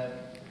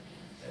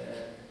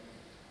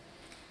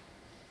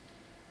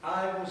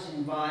 I was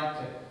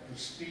invited to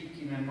speak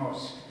in a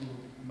mosque to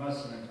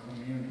Muslim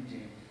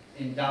community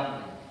in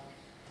Dublin,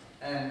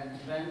 and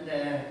when the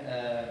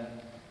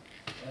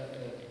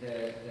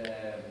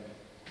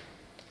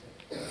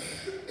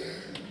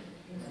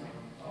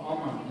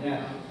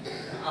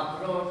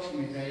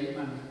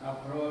imam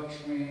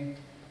approached me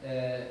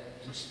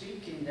to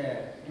speak in the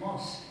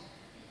mosque.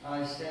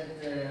 I said,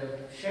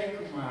 Sheikh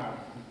Umar,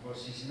 it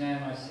was his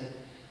name, I said,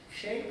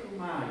 Sheikh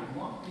Umar, you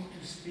want me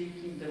to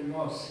speak in the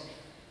mosque?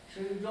 So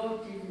you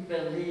don't even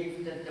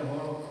believe that the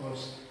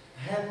Holocaust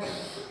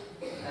happened.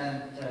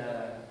 And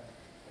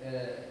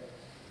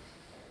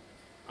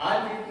I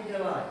will be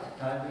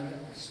delighted, I will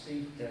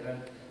speak there.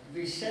 And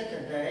we set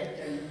a date,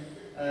 and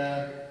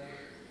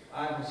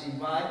I was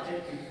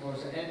invited. It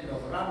was the end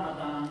of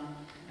Ramadan,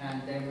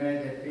 and they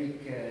made a big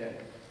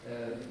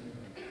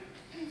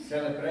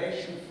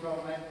celebration from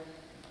it.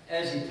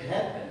 As it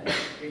happened,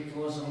 it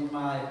was on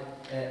my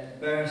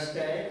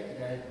birthday,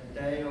 the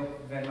day of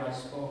when I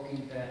spoke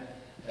in the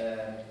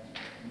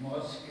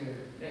mosque.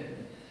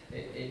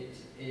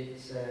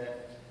 It's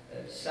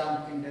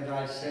something that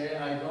I say.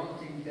 I don't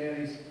think there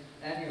is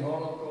any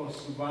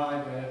Holocaust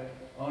survivor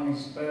on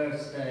his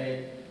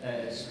birthday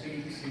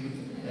speaks in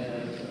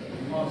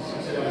mosque.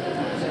 So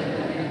it's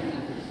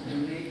a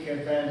unique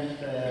event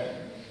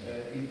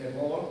in the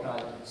world,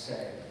 I would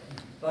say.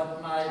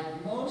 But my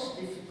most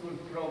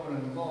difficult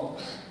problem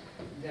was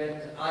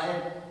that I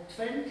had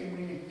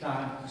 20-minute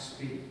time to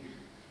speak,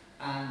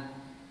 and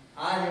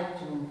I had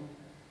to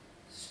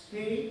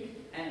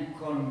speak and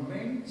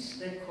convince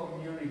the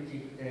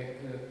community,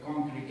 the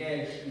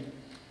congregation,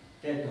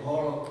 that the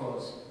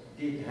Holocaust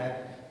did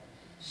happen.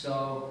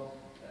 So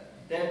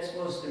that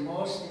was the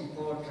most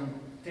important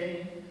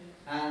thing,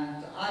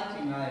 and I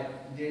think I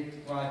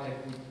did quite a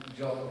good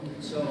job.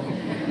 So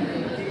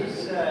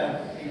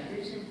it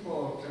is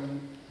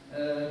important.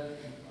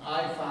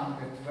 I found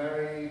it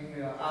very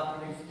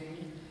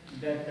uplifting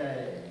that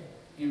they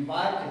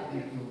invited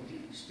me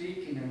to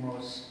speak in a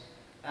mosque,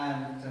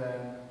 and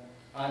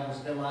I was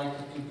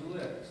delighted to do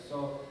it.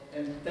 So,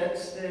 and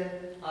that's the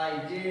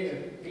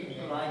idea,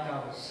 people like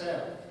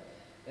ourselves,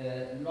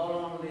 not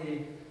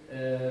only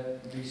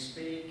we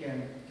speak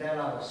and tell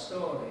our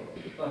story,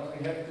 but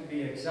we have to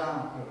be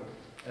example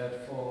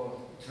for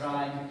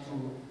trying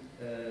to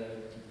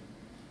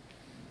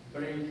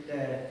bring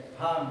the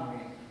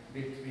harmony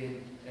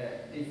between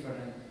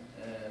different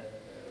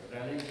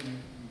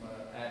religions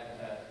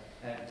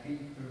and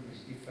people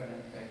with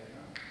different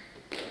backgrounds.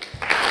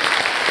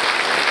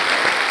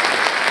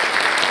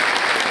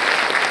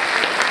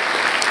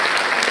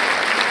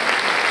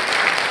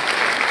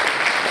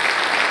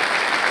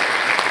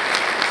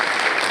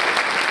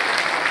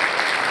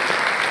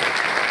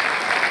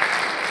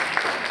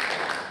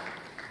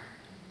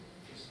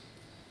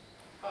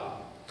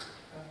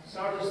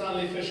 Sergeant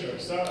Stanley Fisher,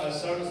 it's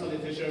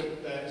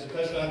a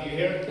pleasure to have you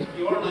here.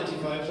 You are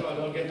 95, so I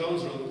don't get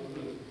those wrong.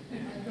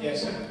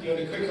 Yes, you had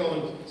a quick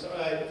comment. So,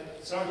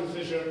 Sergeant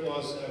Fisher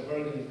was a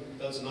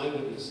Bergen-Belsen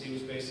eyewitness. He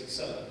was based at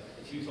Cella,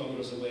 a few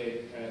kilometres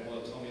away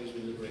while Tomi was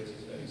being liberated.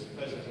 It's a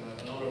pleasure to have,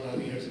 an honour to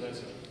have you here tonight,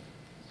 sir.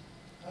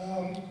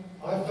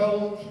 I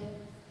felt,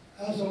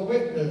 as a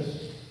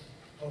witness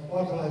of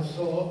what I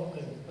saw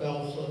in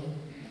Belsen,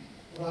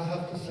 that I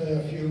have to say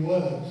a few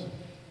words.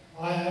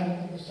 I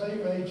am the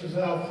same age as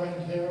our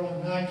friend here.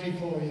 I'm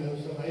 94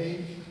 years of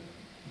age.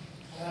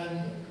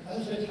 And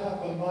as it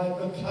happened, my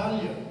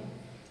battalion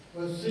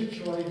was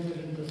situated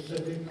in the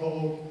city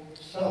called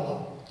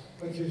Cella,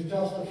 which is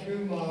just a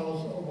few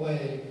miles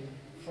away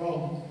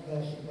from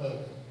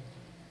Belsen.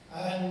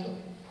 And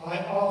I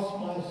asked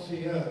my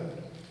CO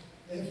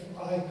if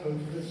I could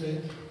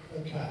visit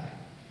the camp.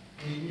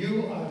 He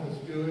knew I was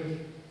Jewish.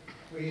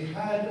 We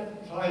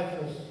had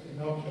typhus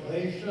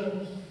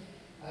inoculations,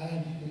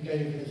 and he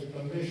gave his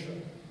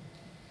permission.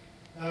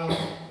 Now,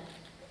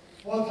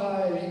 what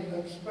I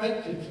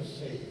expected to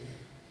see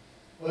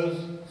was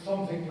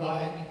something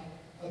like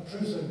a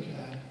prison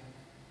camp,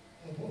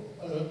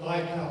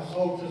 like our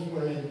soldiers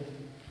were in,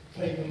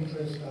 taken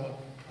prisoner.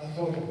 I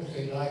thought it would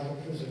be like a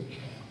prison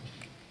camp.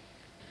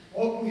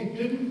 What we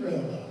didn't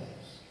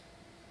realize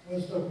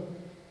was the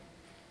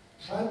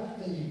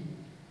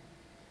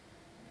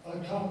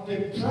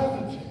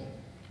depravity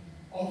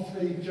of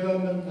the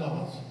German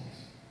Nazis.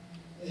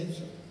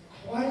 It's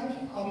quite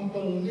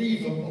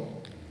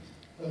unbelievable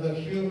that a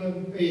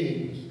human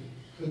being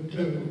could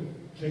do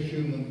to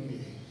human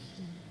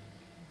beings.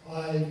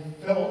 I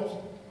felt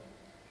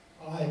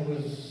I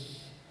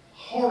was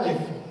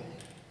horrified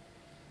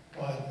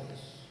by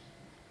this.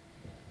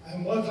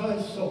 And what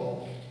I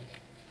saw,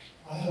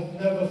 I have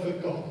never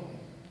forgotten.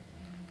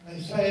 They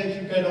say as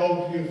you get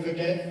older, you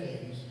forget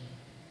things.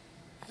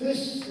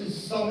 This is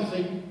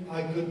something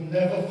I could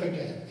never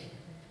forget.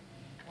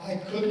 I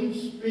couldn't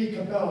speak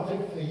about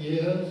it for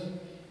years,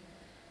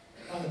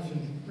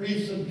 and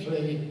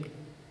recently,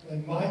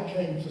 when Mike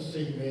came to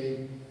see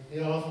me, he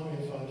asked me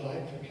if I'd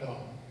like to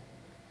come.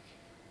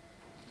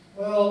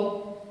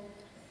 Well,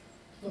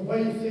 the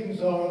way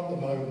things are at the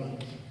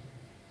moment,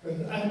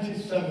 with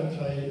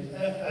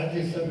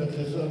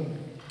anti-Semitism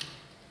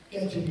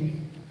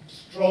getting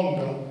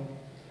stronger,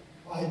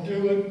 I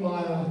do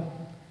admire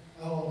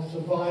our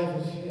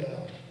survivors here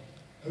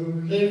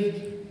who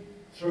lived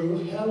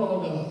through hell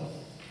on earth,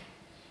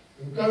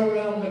 who go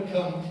around the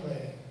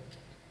country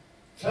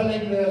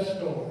telling their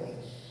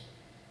stories.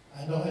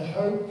 And I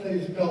hope,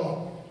 please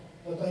God,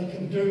 that they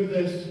can do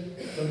this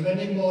for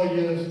many more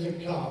years to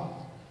come,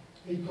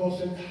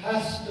 because it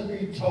has to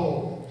be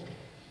told.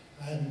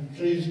 And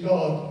please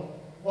God,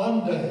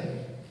 one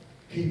day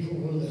people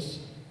will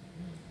listen.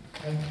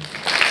 Thank you.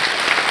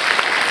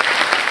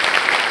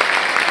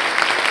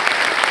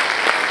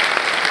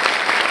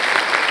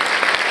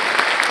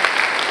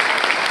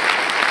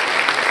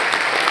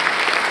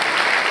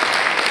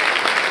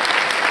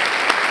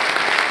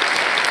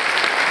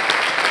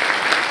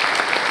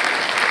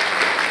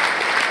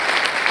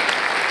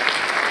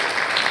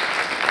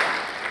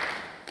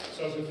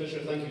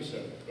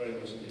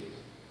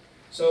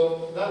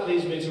 So that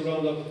leads me to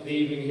round up the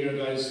evening here,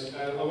 guys.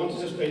 I want to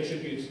just pay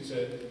tribute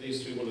to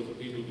these three wonderful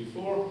people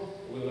before.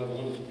 We'll have a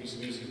wonderful piece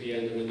of music at the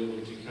end, and then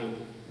we'll camp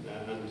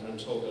and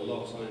talk a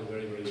lot, I'm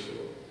very, very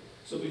sure.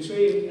 So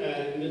between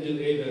Mindu,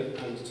 Eva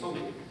and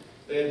Tomi,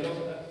 they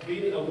have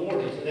been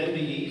awarded an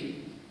MBE,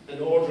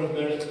 an Order of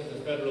Merit of the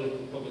Federal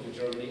Republic of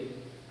Germany,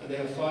 and they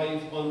have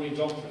 5 honorary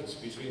doctorates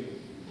between them.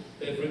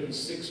 They have written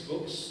 6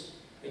 books,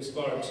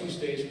 inspired 2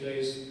 stage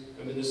plays,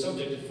 and been the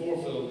subject of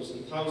 4 films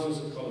and thousands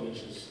of column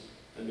inches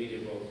and media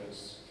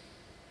broadcasts.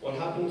 What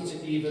happened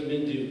to Eva,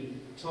 Mindu,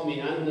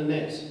 Tomi and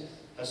Nanette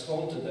has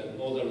haunted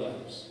them all their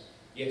lives,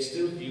 yet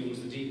still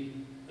fuels the deep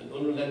and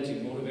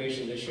unrelenting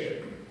motivation they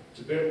share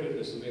to bear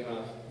witness on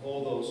behalf of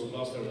all those who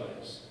lost their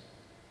lives,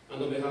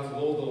 and on behalf of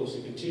all those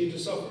who continue to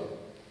suffer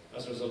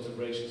as a result of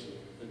racism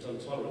and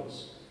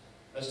intolerance.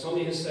 As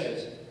Tomi has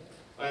said,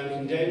 I am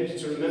condemned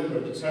to remember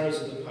the terrors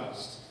of the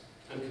past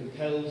and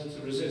compelled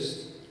to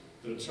resist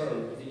the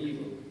return of the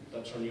evil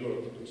that turned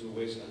Europe into a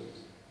wasteland.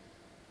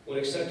 When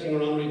accepting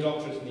her honorary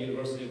doctorate from the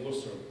University of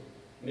Worcester,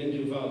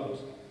 Mindu vowed,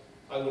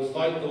 "I will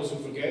fight those who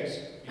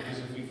forget, because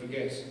if we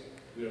forget,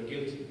 we are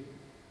guilty.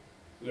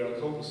 We are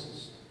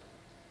accomplices.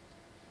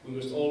 We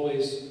must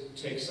always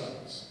take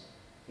sides.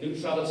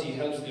 Neutrality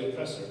helps the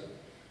oppressor,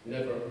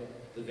 never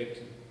the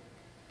victim.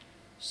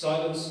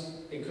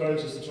 Silence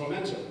encourages the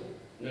tormentor,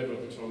 never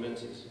the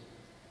tormented."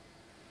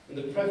 In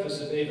the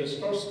preface of Ava's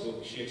first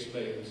book, she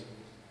explained,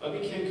 "I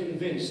became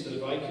convinced that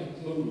if I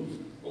could move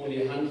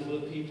only a handful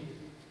of people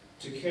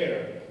to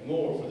care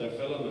more for their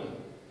fellow man,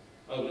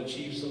 I would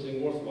achieve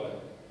something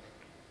worthwhile,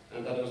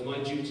 and that it was my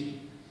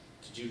duty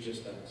to do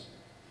just that."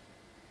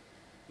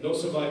 No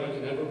survivor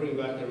can ever bring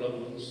back their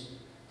loved ones,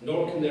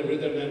 nor can they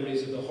rid their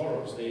memories of the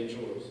horrors they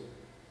endured.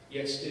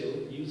 Yet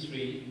still, you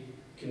three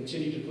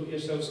continue to put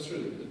yourselves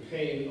through the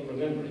pain of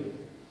remembering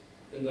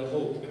in the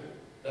hope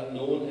that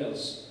no one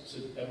else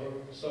should ever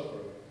suffer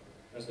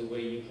as the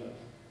way you have.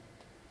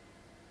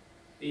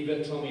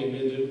 Eva, Tomi and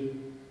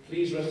Mindu,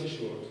 please rest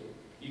assured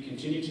you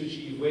continue to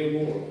achieve way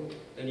more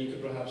than you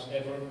could perhaps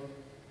ever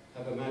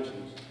have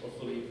imagined or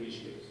fully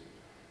appreciate.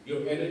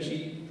 Your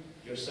energy,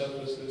 your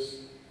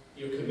selflessness,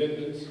 your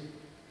commitment,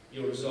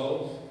 your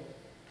resolve,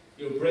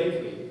 your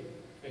bravery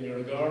and your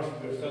regard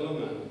for your fellow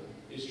man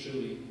is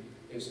truly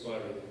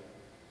inspiring.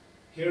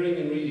 Hearing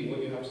and reading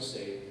what you have to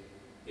say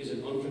is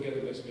an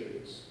unforgettable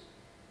experience,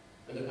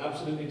 and it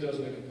absolutely does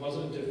make a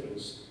positive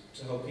difference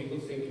to how people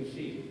think and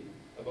feel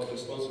about the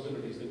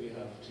responsibilities that we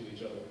have to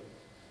each other.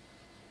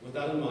 With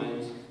that in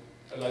mind,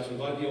 I'd like to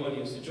invite the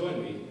audience to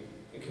join me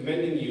in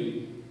commending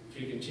you for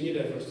your continued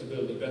efforts to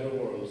build a better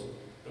world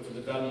and for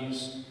the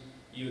values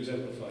you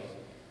exemplify.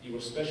 You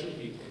are special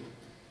people,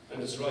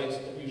 and it's right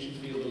that you should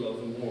feel the love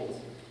and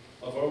warmth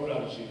of our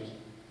gratitude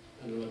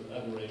and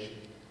admiration.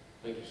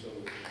 Thank you so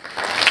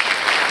much.